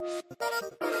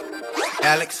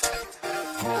Alex.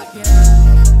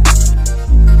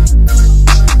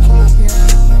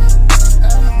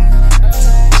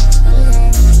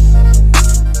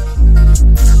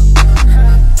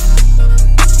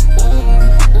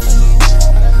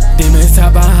 Demons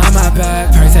talk behind my back,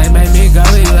 person made me go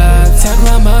with love. Took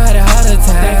my mom had a heart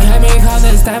attack, they kept me calm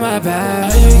to stay my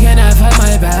back. Oh, you cannot fight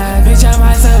my back, bitch, I'm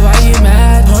myself, why you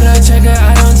mad? Pull the trigger,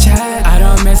 I don't chat, I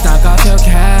don't miss, knock off your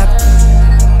cap.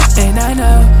 And I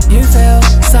know you feel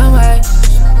some way,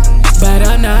 but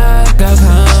I'm not gonna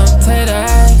come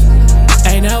today.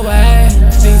 Ain't no way,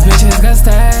 these bitches gonna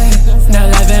stay. No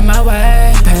love in my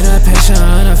way, paint a picture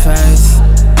on her face.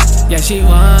 Yeah, she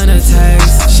wanna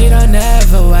taste, she don't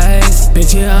never waste.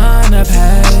 Bitch, you on the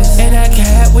pace, in that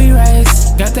cat we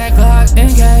race. Got that Glock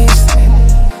engaged.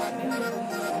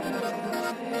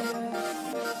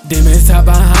 Demons talk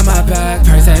behind my back,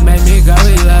 person made me go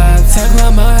with love. Took my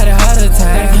mom had a